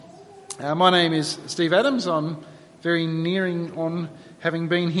My name is Steve Adams. I'm very nearing on having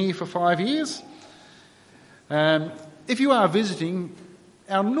been here for 5 years. If you are visiting,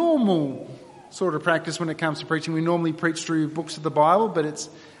 our normal sort of practice when it comes to preaching, we normally preach through books of the Bible, but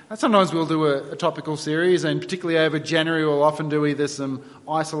sometimes we'll do a topical series, and particularly over January we'll often do either some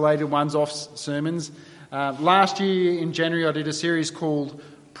isolated ones-off sermons. Last year in January I did a series called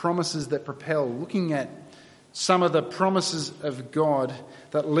Promises That Propel, looking at some of the promises of God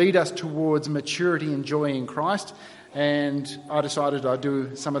that lead us towards maturity and joy in Christ, and I decided I'd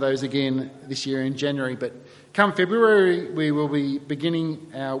do some of those again this year in January. But come February we will be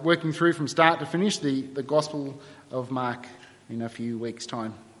beginning working through from start to finish the Gospel of Mark in a few weeks'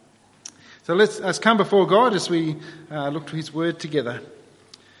 time. So let's come before God as we look to his word together.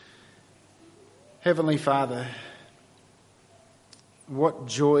 Heavenly Father, what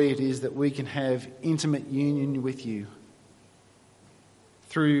joy it is that we can have intimate union with you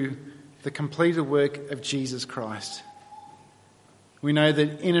through the completed work of Jesus Christ. We know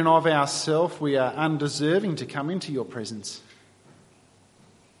that in and of ourselves we are undeserving to come into your presence,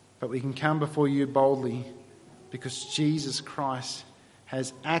 but we can come before you boldly because Jesus Christ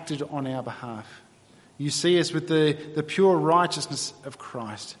has acted on our behalf. You see us with the pure righteousness of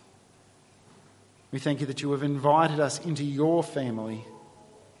Christ. We thank you that you have invited us into your family,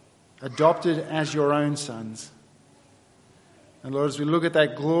 adopted as your own sons. And Lord, as we look at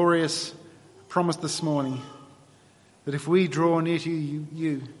that glorious promise this morning, that if we draw near to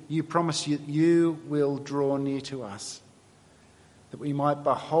you promise you will draw near to us, that we might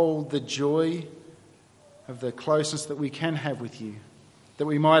behold the joy of the closeness that we can have with you, that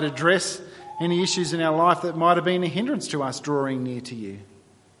we might address any issues in our life that might have been a hindrance to us drawing near to you.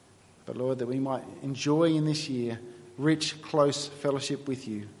 But Lord, that we might enjoy in this year rich, close fellowship with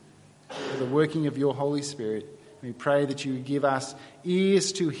you, for the working of your Holy Spirit. We pray that you give us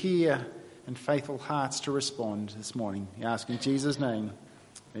ears to hear and faithful hearts to respond this morning. We ask in Jesus' name,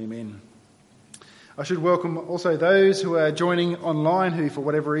 amen. I should welcome also those who are joining online who, for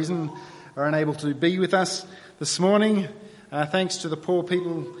whatever reason, are unable to be with us this morning. Thanks to the poor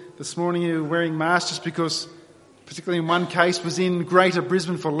people this morning who are wearing masks just because, particularly in one case, was in Greater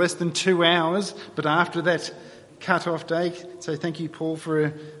Brisbane for less than 2 hours, but after that cut-off day. So thank you, Paul,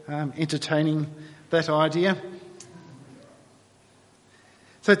 for entertaining that idea.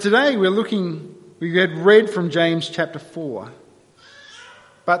 So today we had read from James chapter 4,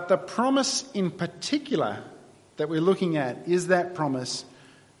 but the promise in particular that we're looking at is that promise,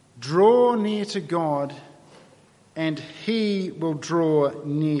 draw near to God and he will draw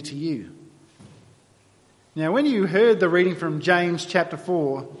near to you. Now, when you heard the reading from James chapter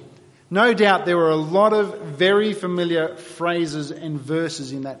 4, no doubt there were a lot of very familiar phrases and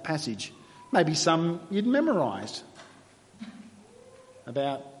verses in that passage. Maybe some you'd memorised.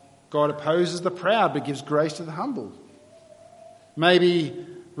 About God opposes the proud but gives grace to the humble. Maybe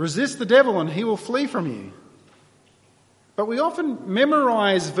resist the devil and he will flee from you. But we often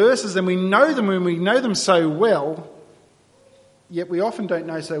memorise verses and we know them when we know them so well, yet we often don't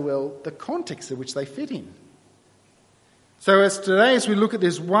know so well the context in which they fit in. So as we look at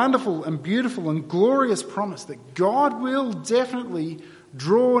this wonderful and beautiful and glorious promise that God will definitely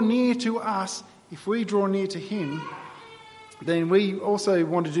draw near to us if we draw near to him, then we also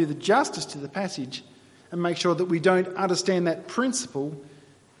want to do the justice to the passage and make sure that we don't understand that principle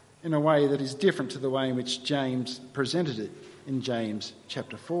in a way that is different to the way in which James presented it in James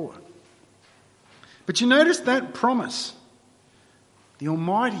chapter 4. But you notice that promise, the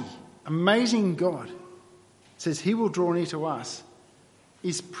almighty, amazing God says he will draw near to us,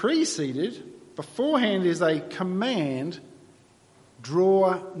 is preceded, beforehand is a command,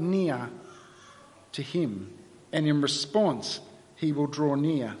 draw near to him. And in response, he will draw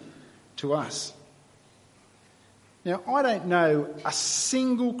near to us. Now, I don't know a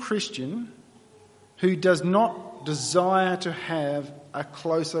single Christian who does not desire to have a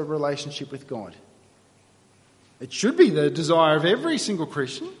closer relationship with God. It should be the desire of every single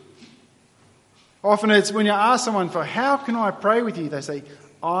Christian. Often it's when you ask someone for how can I pray with you, they say,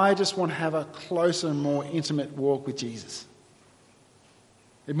 I just want to have a closer, more intimate walk with Jesus.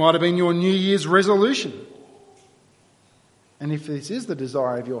 It might have been your New Year's resolution. And if this is the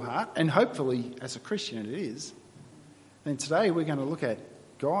desire of your heart, and hopefully as a Christian it is, then today we're going to look at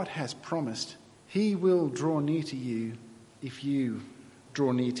God has promised he will draw near to you if you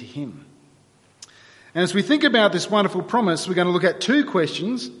draw near to him. And as we think about this wonderful promise, we're going to look at two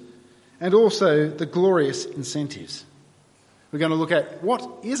questions and also the glorious incentives. We're going to look at what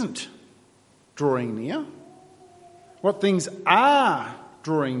isn't drawing near, what things are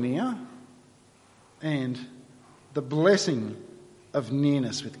drawing near, and the blessing of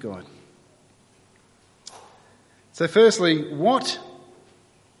nearness with God. So firstly, what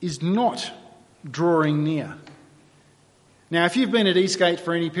is not drawing near? Now, if you've been at Eastgate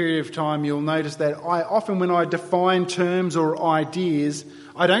for any period of time, you'll notice that I often, when I define terms or ideas,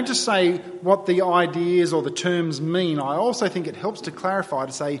 I don't just say what the ideas or the terms mean. I also think it helps to clarify,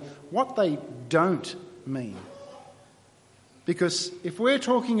 to say what they don't mean. Because if we're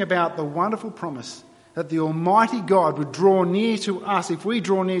talking about the wonderful promise that the Almighty God would draw near to us if we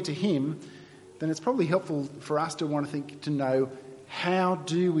draw near to Him, then it's probably helpful for us to want to think, to know, how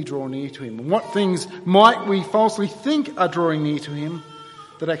do we draw near to Him? And what things might we falsely think are drawing near to Him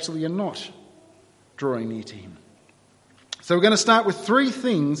that actually are not drawing near to Him? So we're going to start with 3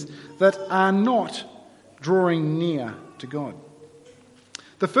 things that are not drawing near to God.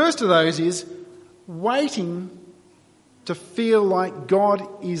 The first of those is waiting to feel like God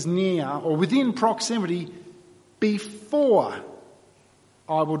is near or within proximity before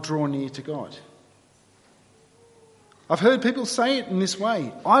I will draw near to God. I've heard people say it in this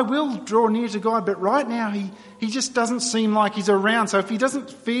way: I will draw near to God, but right now he just doesn't seem like He's around. So if He doesn't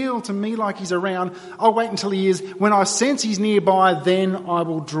feel to me like He's around, I'll wait until He is. When I sense He's nearby, then I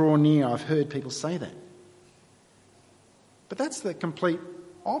will draw near. I've heard people say that. But that's the complete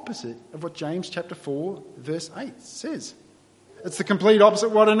opposite of what James chapter 4 verse 8 says. It's the complete opposite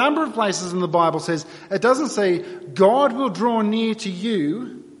of what a number of places in the Bible says. It doesn't say God will draw near to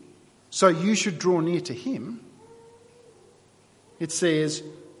you, so you should draw near to Him. It says,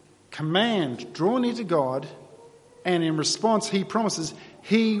 command, draw near to God, and in response He promises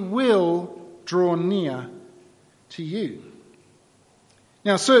He will draw near to you.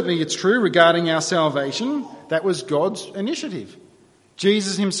 Now certainly it's true regarding our salvation, that was God's initiative.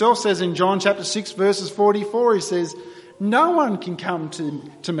 Jesus Himself says in John chapter 6 verses 44, He says, no one can come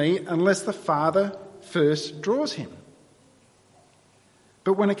to me unless the Father first draws him.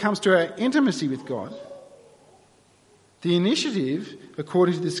 But when it comes to our intimacy with God, the initiative,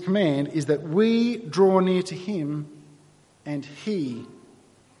 according to this command, is that we draw near to Him and He,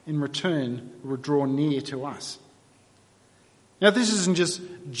 in return, will draw near to us. Now, this isn't just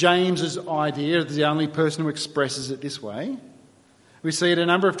James's idea, he's the only person who expresses it this way. We see it a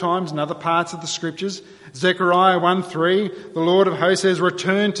number of times in other parts of the Scriptures. Zechariah 1:3, the Lord of hosts says,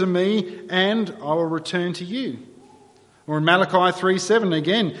 return to me and I will return to you. Or in Malachi 3:7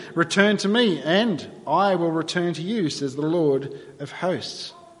 again, return to me and I will return to you, says the Lord of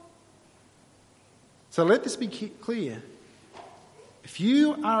hosts. So let this be clear. If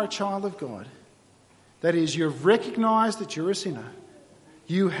you are a child of God, that is, you've recognised that you're a sinner,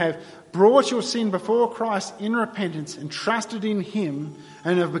 you have brought your sin before Christ in repentance and trusted in Him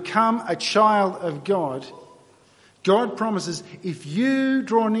and have become a child of God, God promises if you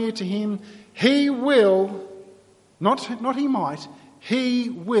draw near to Him, He will, not He might, He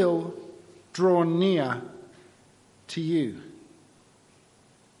will draw near to you.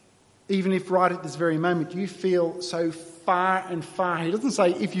 Even if right at this very moment you feel so far and far. He doesn't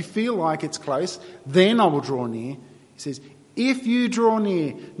say if you feel like it's close, then I will draw near. He says if you draw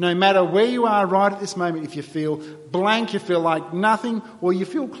near, no matter where you are right at this moment, if you feel blank, you feel like nothing, or you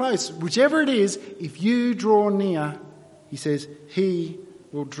feel close, whichever it is, if you draw near, He says, He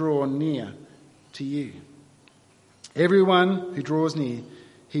will draw near to you. Everyone who draws near,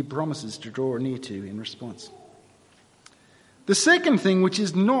 He promises to draw near to in response. The second thing, which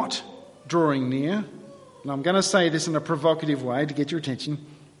is not drawing near, and I'm going to say this in a provocative way to get your attention,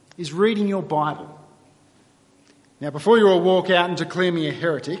 is reading your Bible. Now, before you all walk out and declare me a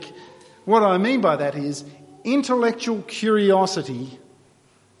heretic, what I mean by that is intellectual curiosity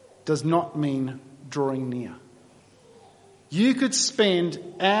does not mean drawing near. You could spend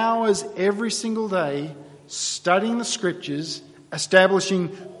hours every single day studying the Scriptures,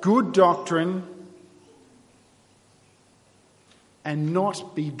 establishing good doctrine, and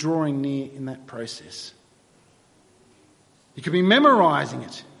not be drawing near in that process. You could be memorising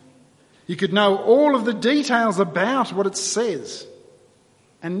it. You could know all of the details about what it says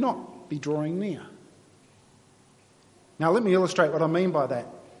and not be drawing near. Now let me illustrate what I mean by that.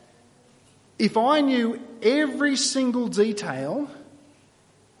 If I knew every single detail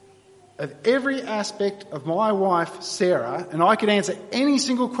of every aspect of my wife Sarah and I could answer any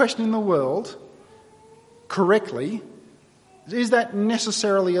single question in the world correctly, is that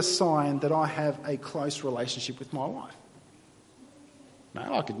necessarily a sign that I have a close relationship with my wife? No,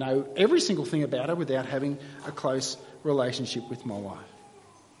 I could know every single thing about her without having a close relationship with my wife.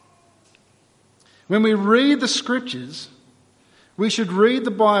 When we read the Scriptures, we should read the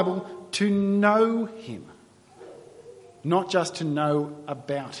Bible to know Him, not just to know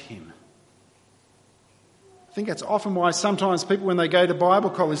about Him. I think that's often why sometimes people, when they go to Bible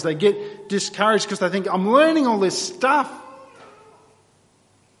college, they get discouraged because they think, I'm learning all this stuff.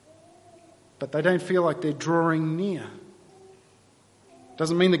 But they don't feel like they're drawing near.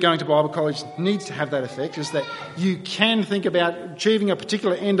 Doesn't mean that going to Bible college needs to have that effect. It's that you can think about achieving a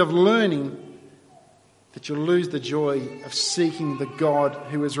particular end of learning, that you'll lose the joy of seeking the God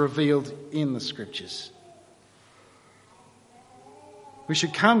who is revealed in the Scriptures. We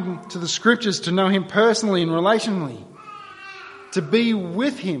should come to the Scriptures to know Him personally and relationally, to be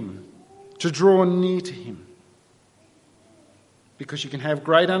with Him, to draw near to Him. Because you can have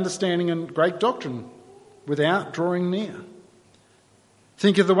great understanding and great doctrine without drawing near.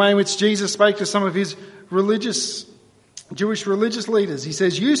 Think of the way in which Jesus spoke to some of His Jewish religious leaders. He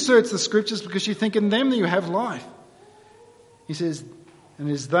says, you search the Scriptures because you think in them that you have life. He says, and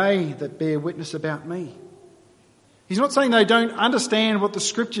it is they that bear witness about me. He's not saying they don't understand what the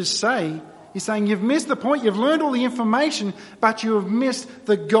Scriptures say. He's saying you've missed the point. You've learned all the information, but you have missed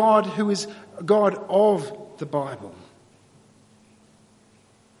the God who is God of the Bible.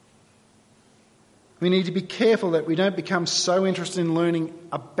 We need to be careful that we don't become so interested in learning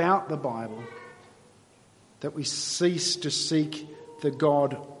about the Bible that we cease to seek the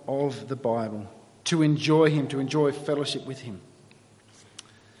God of the Bible, to enjoy Him, to enjoy fellowship with Him.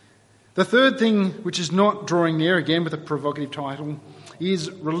 The third thing, which is not drawing near, again with a provocative title, is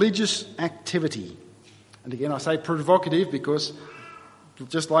religious activity. And again, I say provocative because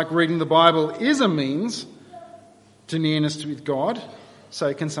just like reading the Bible is a means to nearness with God,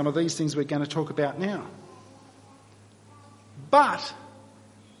 so can some of these things we're going to talk about now. But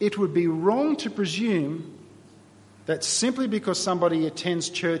it would be wrong to presume that simply because somebody attends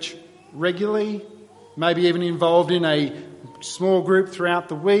church regularly, maybe even involved in a small group throughout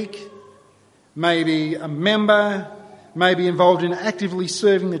the week, maybe a member, maybe involved in actively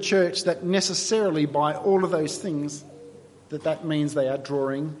serving the church, that necessarily by all of those things, that means they are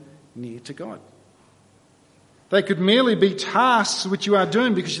drawing near to God. They could merely be tasks which you are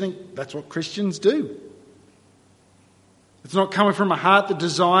doing because you think that's what Christians do. It's not coming from a heart that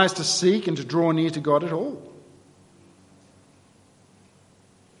desires to seek and to draw near to God at all.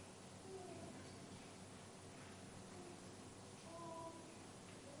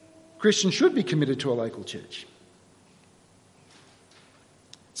 Christians should be committed to a local church.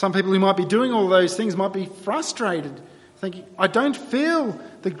 Some people who might be doing all those things might be frustrated, thinking, I don't feel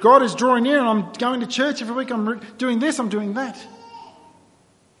that God is drawing near and I'm going to church every week, I'm doing this, I'm doing that.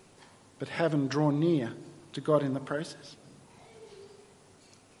 But haven't drawn near to God in the process.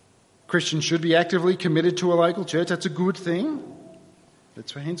 Christians should be actively committed to a local church. That's a good thing.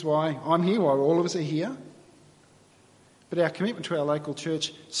 That's hence why I'm here, why all of us are here. But our commitment to our local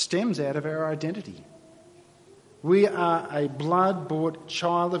church stems out of our identity. We are a blood-bought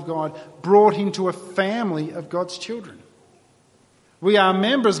child of God, brought into a family of God's children. We are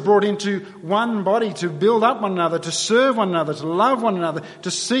members brought into one body to build up one another, to serve one another, to love one another,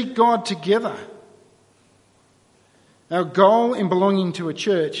 to seek God together. Our goal in belonging to a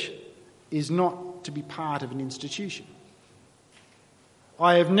church is not to be part of an institution.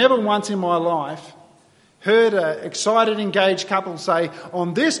 I have never once in my life heard an excited, engaged couple say,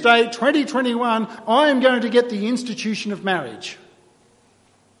 on this date, 2021, I am going to get the institution of marriage.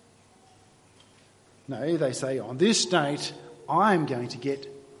 No, they say, on this date, I am going to get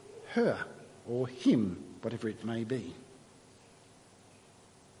her or him, whatever it may be.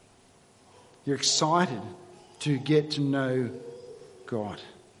 You're excited to get to know God,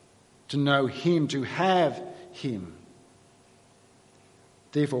 to know Him, to have Him.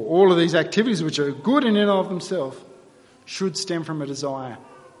 Therefore, all of these activities, which are good in and of themselves, should stem from a desire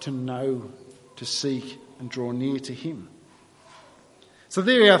to know, to seek and draw near to Him. So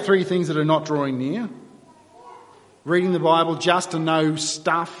there are three things that are not drawing near. Reading the Bible just to know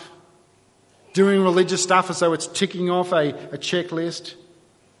stuff. Doing religious stuff as though it's ticking off a checklist.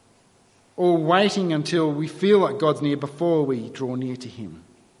 Or waiting until we feel like God's near before we draw near to Him.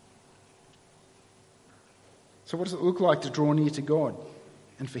 So what does it look like to draw near to God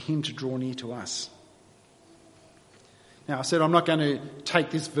and for Him to draw near to us? Now, I said I'm not going to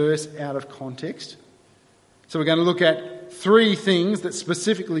take this verse out of context. So we're going to look at three things that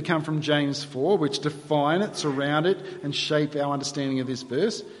specifically come from James 4, which define it, surround it, and shape our understanding of this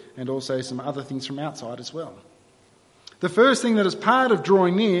verse, and also some other things from outside as well. The first thing that is part of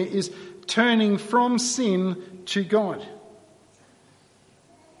drawing near is turning from sin to God.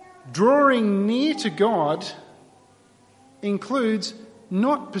 Drawing near to God includes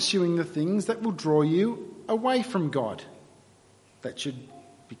not pursuing the things that will draw you away from God. That should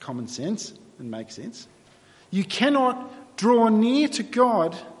be common sense and make sense. You cannot draw near to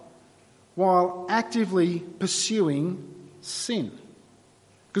God while actively pursuing sin.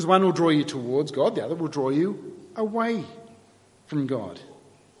 Because one will draw you towards God, the other will draw you away from God.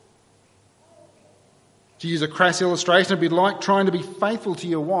 To use a crass illustration, it'd be like trying to be faithful to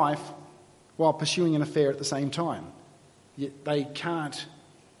your wife while pursuing an affair at the same time. Yet they can't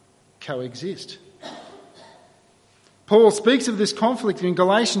coexist. Paul speaks of this conflict in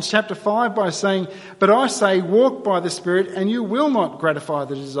Galatians chapter 5 by saying, "But I say, walk by the Spirit, and you will not gratify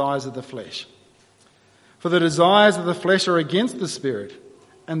the desires of the flesh. For the desires of the flesh are against the Spirit,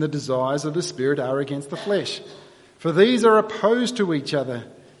 and the desires of the Spirit are against the flesh. For these are opposed to each other,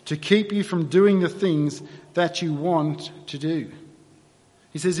 to keep you from doing the things that you want to do."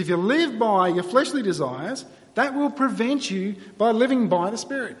 He says if you live by your fleshly desires, that will prevent you by living by the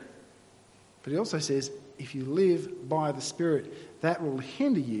Spirit. But he also says if you live by the Spirit, that will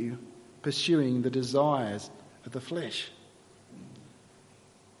hinder you pursuing the desires of the flesh.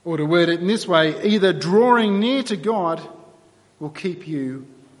 Or to word it in this way, either drawing near to God will keep you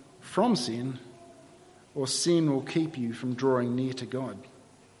from sin, or sin will keep you from drawing near to God.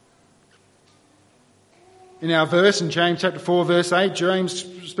 In our verse in James chapter 4 verse 8, James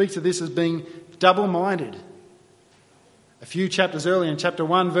speaks of this as being double-minded. A few chapters earlier in chapter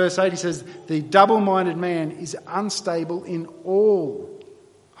 1 verse 8 he says, "The double-minded man is unstable in all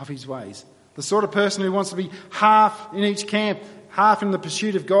of his ways." The sort of person who wants to be half in each camp, half in the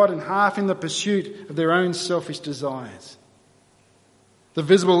pursuit of God and half in the pursuit of their own selfish desires. The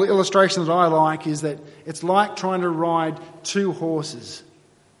visible illustration that I like is that it's like trying to ride two horses.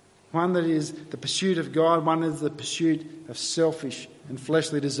 One that is the pursuit of God, one is the pursuit of selfish and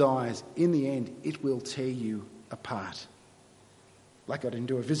fleshly desires. In the end, it will tear you apart. Like I didn't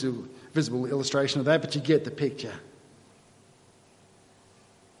do a visible illustration of that, but you get the picture.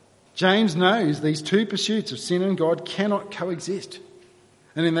 James knows these two pursuits of sin and God cannot coexist.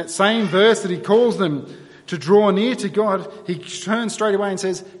 And in that same verse that he calls them to draw near to God, he turns straight away and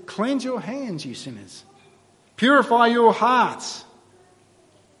says, "Cleanse your hands, you sinners. Purify your hearts."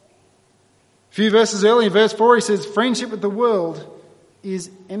 A few verses earlier, in verse 4, he says, "Friendship with the world is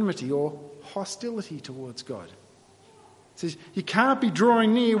enmity," or hostility towards God. He says, you can't be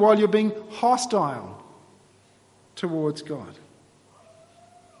drawing near while you're being hostile towards God.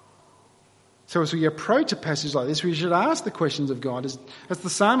 So as we approach a passage like this, we should ask the questions of God, as the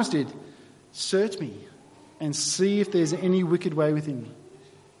psalmist did. "Search me and see if there's any wicked way within me."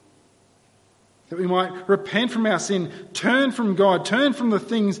 That we might repent from our sin, turn from God, turn from the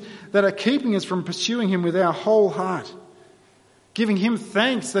things that are keeping us from pursuing him with our whole heart. Giving him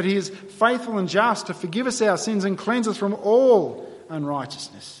thanks that he is faithful and just to forgive us our sins and cleanse us from all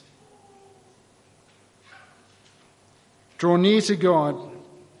unrighteousness. Draw near to God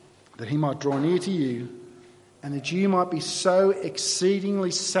that he might draw near to you, and that you might be so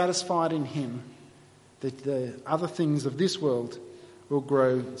exceedingly satisfied in him that the other things of this world will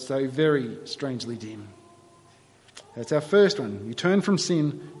grow so very strangely dim. That's our first one. You turn from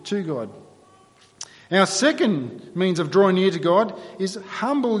sin to God. Our second means of drawing near to God is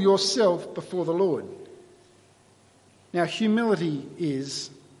humble yourself before the Lord. Now, humility is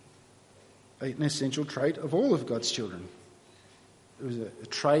an essential trait of all of God's children. It was a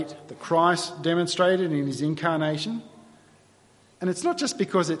trait that Christ demonstrated in his incarnation. And it's not just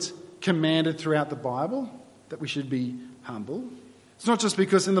because it's commanded throughout the Bible that we should be humble. It's not just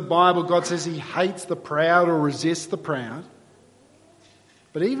because in the Bible God says he hates the proud or resists the proud.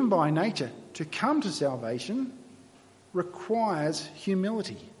 But even by nature, to come to salvation requires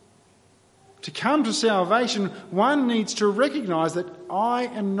humility. To come to salvation, one needs to recognise that I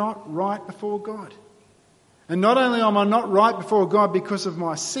am not right before God. And not only am I not right before God because of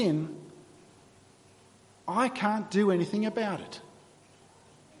my sin, I can't do anything about it.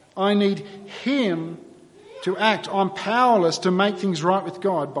 I need him to act. I'm powerless to make things right with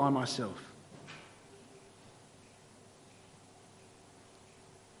God by myself.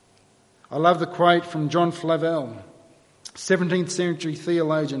 I love the quote from John Flavel, 17th century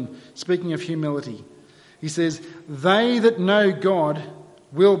theologian, speaking of humility. He says, "They that know God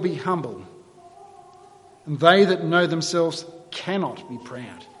will be humble, and they that know themselves cannot be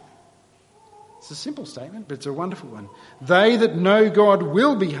proud." It's a simple statement, but it's a wonderful one. They that know God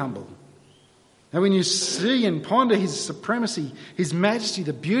will be humble. Now when you see and ponder his supremacy, his majesty,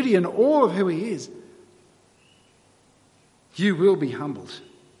 the beauty and all of who he is, you will be humbled.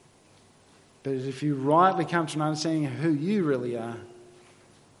 But if you rightly come to an understanding of who you really are,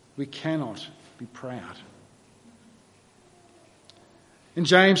 we cannot be proud. In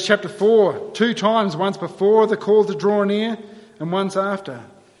James chapter 4, 2 times, once before the call to draw near and once after,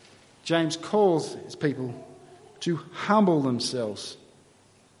 James calls his people to humble themselves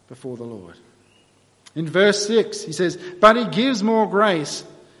before the Lord. In verse 6, he says, but he gives more grace.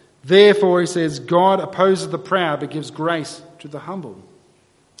 Therefore, he says, God opposes the proud, but gives grace to the humble.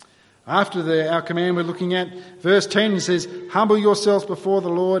 After our command we're looking at, verse 10, he says, humble yourselves before the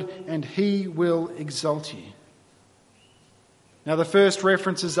Lord, and he will exalt you. Now, the first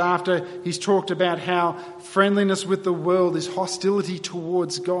reference is after he's talked about how friendliness with the world is hostility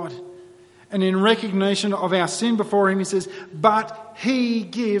towards God. And in recognition of our sin before him, he says, but he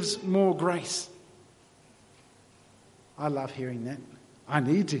gives more grace. I love hearing that. I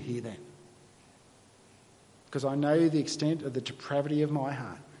need to hear that. Because I know the extent of the depravity of my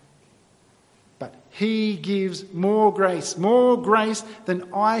heart. But he gives more grace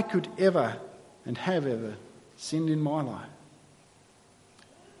than I could ever and have ever sinned in my life.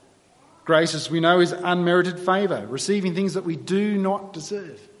 Grace, as we know, is unmerited favour, receiving things that we do not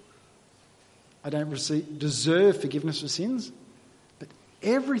deserve. I don't deserve forgiveness for sins, but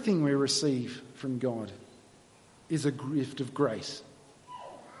everything we receive from God is a gift of grace.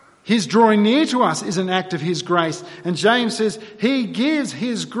 His drawing near to us is an act of his grace. And James says he gives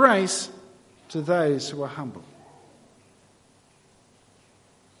his grace to those who are humble.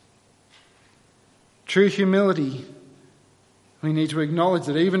 True humility, we need to acknowledge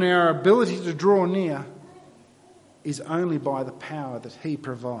that even our ability to draw near is only by the power that he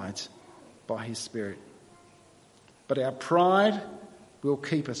provides by his Spirit. But our pride will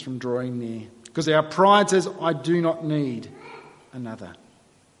keep us from drawing near, because our pride says, I do not need another.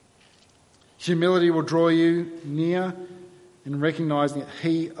 Humility will draw you near in recognising that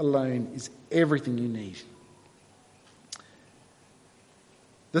he alone is everything you need.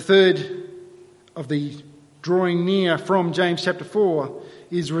 The third of the drawing near from James chapter 4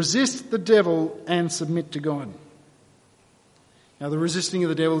 is resist the devil and submit to God. Now, the resisting of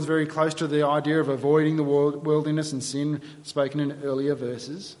the devil is very close to the idea of avoiding the worldliness and sin spoken in earlier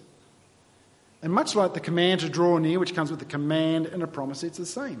verses. And much like the command to draw near, which comes with the command and a promise, it's the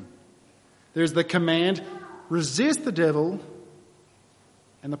same. There's the command, resist the devil,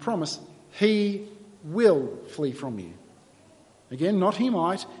 and the promise, he will flee from you. Again, not he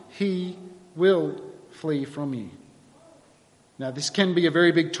might, he will flee from you. Now, this can be a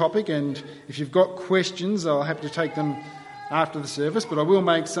very big topic, and if you've got questions, I'll have to take them after the service, but I will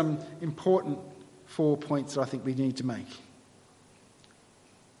make some important 4 points that I think we need to make.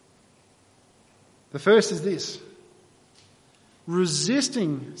 The first is this.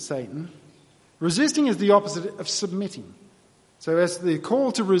 Resisting Satan. Resisting is the opposite of submitting. So as the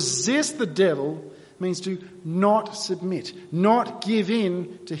call to resist the devil means to not submit, not give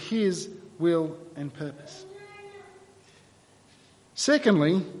in to his will and purpose.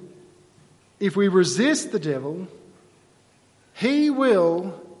 Secondly, if we resist the devil, he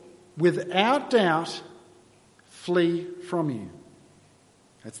will, without doubt, flee from you.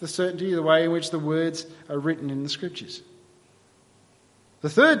 That's the certainty of the way in which the words are written in the Scriptures. The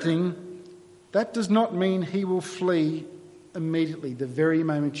third thing, that does not mean he will flee immediately, the very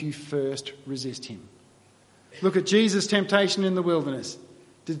moment you first resist him. Look at Jesus' temptation in the wilderness.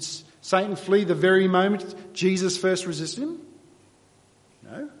 Did Satan flee the very moment Jesus first resisted him?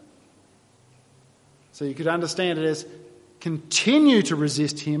 No. So you could understand it as continue to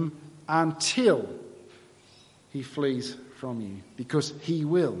resist him until he flees from you, because he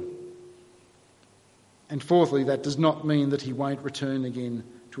will. And fourthly, that does not mean that he won't return again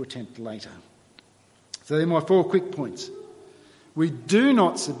to attempt later. So they're my 4 quick points. We do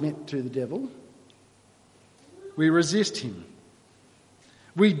not submit to the devil. We resist him.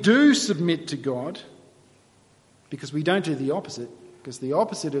 We do submit to God, because we don't do the opposite, because the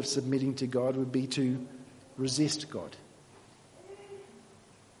opposite of submitting to God would be to resist God.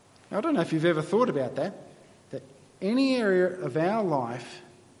 Now, I don't know if you've ever thought about that any area of our life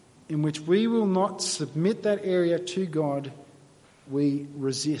in which we will not submit that area to God, we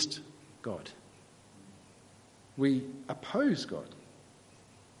resist God. We oppose God.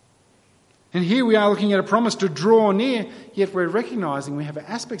 And here we are looking at a promise to draw near, yet we're recognising we have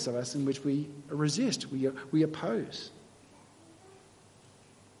aspects of us in which we resist, we oppose.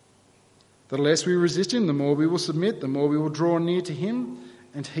 The less we resist him, the more we will submit, the more we will draw near to him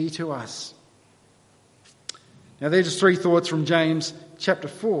and he to us. Now, they're just 3 thoughts from James chapter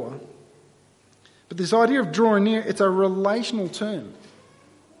 4. But this idea of drawing near, it's a relational term.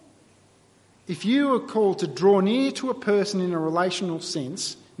 If you are called to draw near to a person in a relational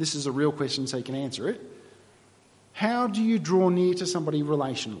sense, this is a real question so you can answer it, how do you draw near to somebody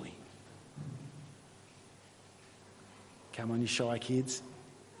relationally? Come on, you shy kids.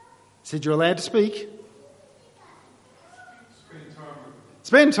 Said you're allowed to speak.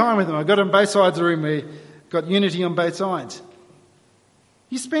 Spend time with them. I've got it on both sides of the room. We've got unity on both sides.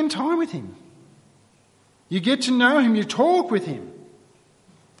 You spend time with him. You get to know him. You talk with him.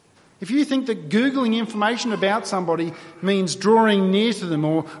 If you think that Googling information about somebody means drawing near to them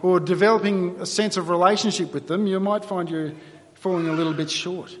or developing a sense of relationship with them, you might find you're falling a little bit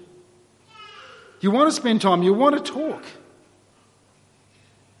short. You want to spend time. You want to talk.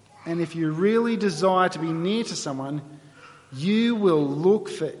 And if you really desire to be near to someone, you will look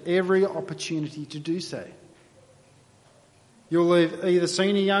for every opportunity to do so. You'll have either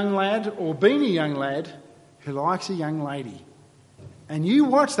seen a young lad or been a young lad who likes a young lady. And you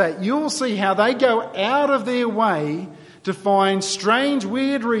watch that, you'll see how they go out of their way to find strange,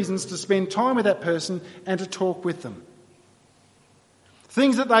 weird reasons to spend time with that person and to talk with them.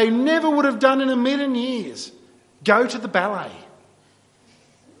 Things that they never would have done in a million years. Go to the ballet.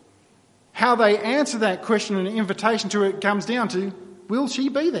 How they answer that question and invitation to it comes down to, will she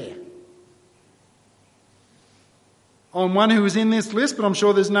be there? On one who was in this list, but I'm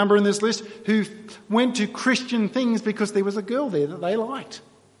sure there's a number in this list, who went to Christian things because there was a girl there that they liked.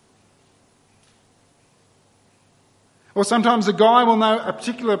 Or sometimes a guy will know a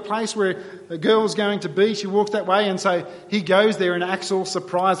particular place where a girl's going to be. She walks that way, and so he goes there and acts all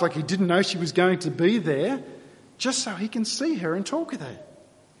surprised like he didn't know she was going to be there, just so he can see her and talk with her.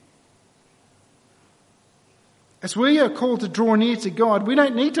 As we are called to draw near to God, we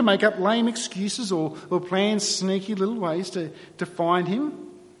don't need to make up lame excuses or plan sneaky little ways to find him.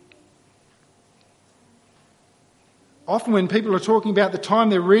 Often when people are talking about the time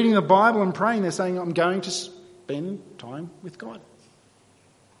they're reading the Bible and praying, they're saying, I'm going to spend time with God.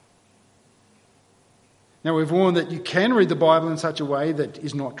 Now, we've warned that you can read the Bible in such a way that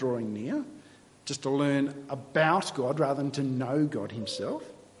is not drawing near, just to learn about God rather than to know God himself.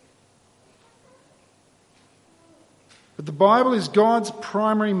 But the Bible is God's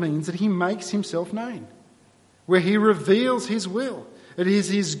primary means that he makes himself known, where he reveals his will. It is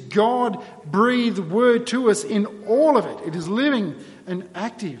his God-breathed word to us in all of it. It is living and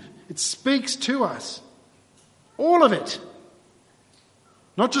active. It speaks to us. All of it.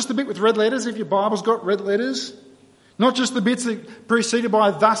 Not just the bit with red letters, if your Bible's got red letters. Not just the bits that preceded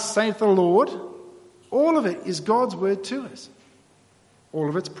by thus saith the Lord. All of it is God's word to us. All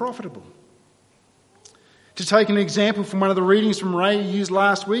of it's profitable. To take an example from one of the readings from Ray used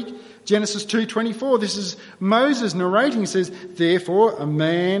last week, Genesis 2:24, this is Moses narrating. It says, therefore a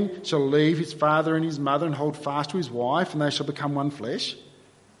man shall leave his father and his mother and hold fast to his wife, and they shall become one flesh.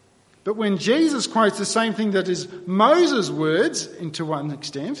 But when Jesus quotes the same thing that is Moses' words, and to one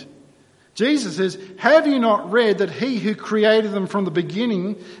extent, Jesus says, have you not read that he who created them from the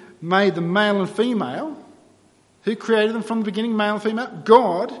beginning made them male and female? Who created them from the beginning, male and female?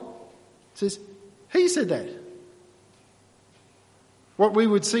 God says, he said that. What we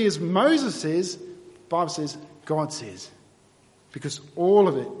would see as Moses says, the Bible says, God says. Because all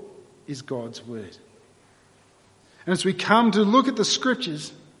of it is God's word. And as we come to look at the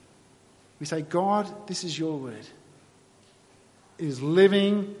scriptures, we say, God, this is your word. It is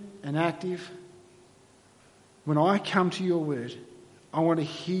living and active. When I come to your word, I want to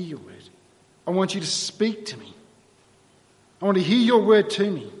hear your word. I want you to speak to me. I want to hear your word to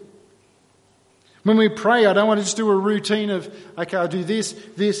me. When we pray, I don't want to just do a routine of, okay, I'll do this,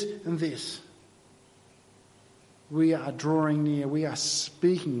 this, and this. We are drawing near. We are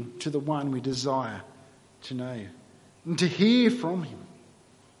speaking to the one we desire to know and to hear from him.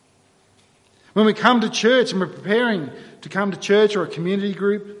 When we come to church and we're preparing to come to church or a community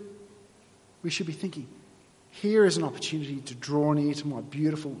group, we should be thinking, here is an opportunity to draw near to my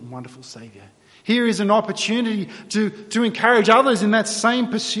beautiful and wonderful Saviour. Here is an opportunity to encourage others in that same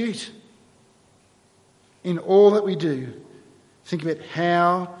pursuit. In all that we do, think about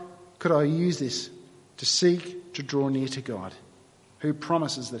how could I use this to seek to draw near to God, who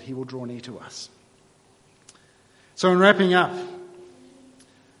promises that he will draw near to us. So in wrapping up,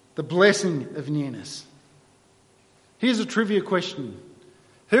 the blessing of nearness. Here's a trivia question.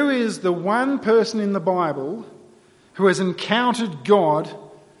 Who is the one person in the Bible who has encountered God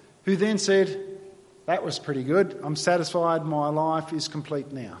who then said, that was pretty good, I'm satisfied, my life is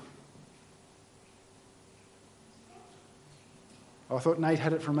complete now? I thought Nate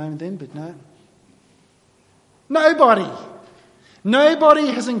had it for a moment then, but no. Nobody. Nobody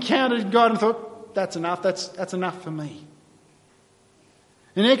has encountered God and thought, that's enough, that's enough for me.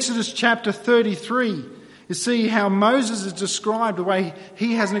 In Exodus chapter 33, you see how Moses is described, the way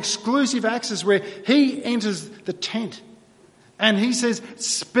he has an exclusive access where he enters the tent. And he says,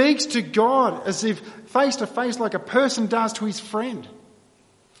 speaks to God as if face to face like a person does to his friend.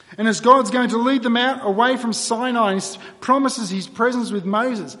 And as God's going to lead them out away from Sinai, he promises his presence with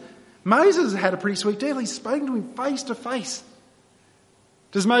Moses. Moses had a pretty sweet deal. He's spoken to him face to face.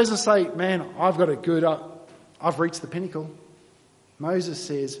 Does Moses say, man, I've got it good, I've reached the pinnacle? Moses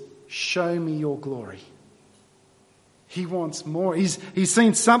says, show me your glory. He wants more. He's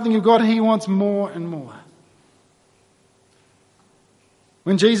seen something of God, he wants more and more.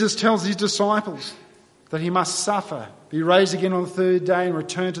 When Jesus tells his disciples that he must suffer, be raised again on the third day and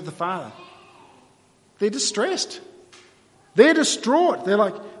return to the Father, they're distressed. They're distraught. They're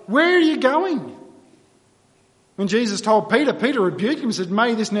like, where are you going? When Jesus told Peter, Peter rebuked him and said,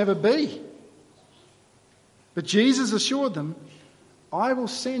 may this never be. But Jesus assured them, I will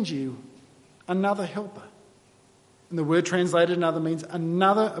send you another helper. And the word translated another means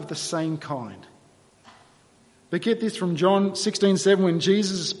another of the same kind. But get this from John 16:7 when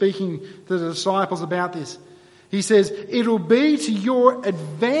Jesus is speaking to the disciples about this. He says, it will be to your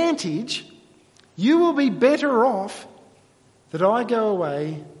advantage, you will be better off that I go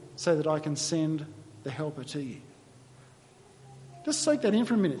away so that I can send the helper to you. Just soak that in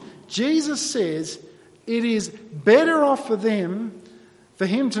for a minute. Jesus says it is better off for them, for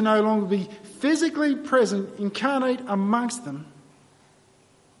him to no longer be physically present, incarnate amongst them,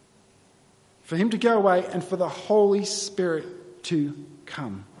 for him to go away and for the Holy Spirit to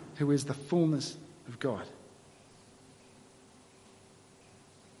come, who is the fullness of God.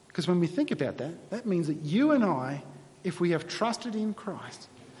 Because when we think about that, that means that you and I, if we have trusted in Christ,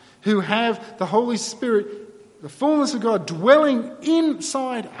 who have the Holy Spirit, the fullness of God dwelling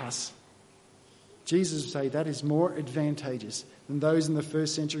inside us, Jesus would say that is more advantageous than those in the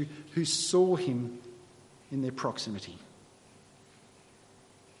first century who saw him in their proximity.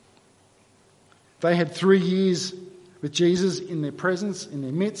 They had 3 years with Jesus in their presence, in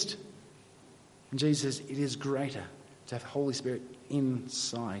their midst. And Jesus says, it is greater to have the Holy Spirit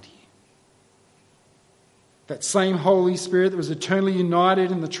inside you. That same Holy Spirit that was eternally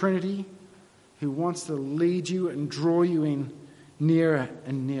united in the Trinity, who wants to lead you and draw you in nearer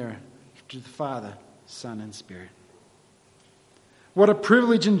and nearer to the Father, Son and Spirit. What a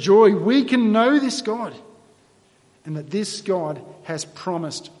privilege and joy we can know this God, and that this God has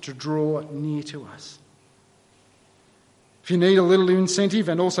promised to draw near to us. If you need a little incentive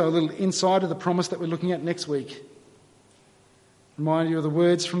and also a little insight of the promise that we're looking at next week, remind you of the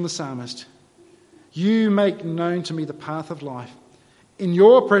words from the psalmist. You make known to me the path of life. In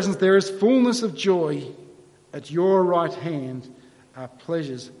your presence there is fullness of joy. At your right hand are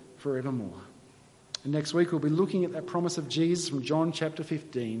pleasures forevermore. And next week we'll be looking at that promise of Jesus from John chapter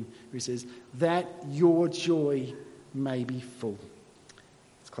 15, where he says, that your joy may be full.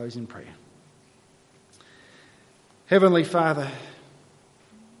 Let's close in prayer. Heavenly Father,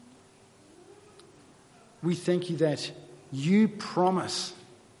 we thank you that you promise,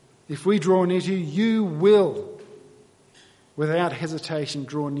 if we draw near to you, you will, without hesitation,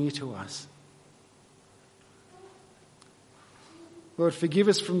 draw near to us. Lord, forgive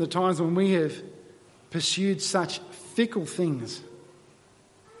us from the times when we have pursued such fickle things,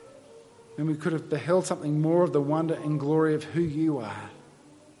 and we could have beheld something more of the wonder and glory of who you are.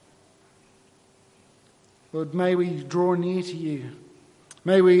 Lord, may we draw near to you.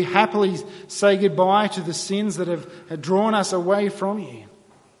 May we happily say goodbye to the sins that have drawn us away from you.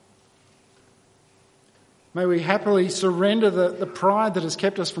 May we happily surrender the pride that has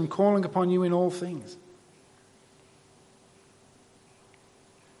kept us from calling upon you in all things.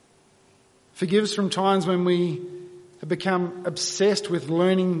 Forgive us from times when we have become obsessed with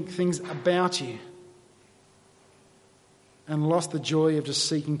learning things about you and lost the joy of just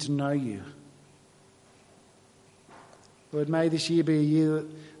seeking to know you. Lord, may this year be a year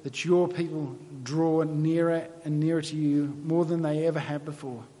that your people draw nearer and nearer to you more than they ever have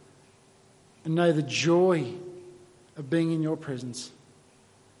before. And know the joy of being in your presence,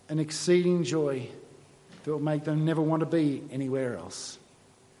 an exceeding joy that will make them never want to be anywhere else.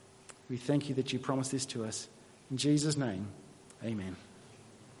 We thank you that you promised this to us. In Jesus' name, amen.